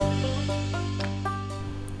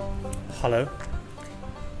Hello,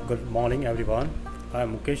 good morning everyone. I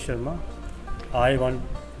am Mukesh Sharma. I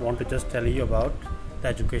want to just tell you about the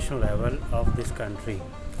education level of this country.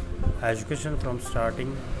 Education from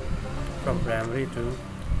starting from primary to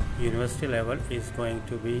university level is going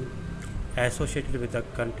to be associated with the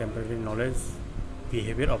contemporary knowledge,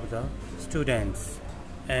 behavior of the students,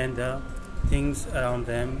 and the things around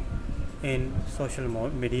them in social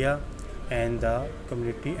media and the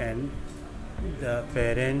community and the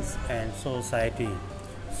parents and society.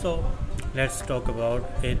 So let's talk about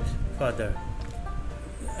it further.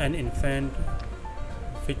 An infant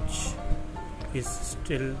which is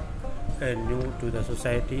still new to the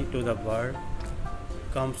society, to the world,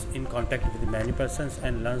 comes in contact with many persons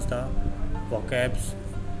and learns the vocabs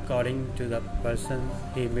according to the person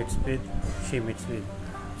he meets with, she meets with.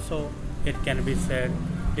 So it can be said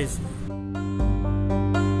is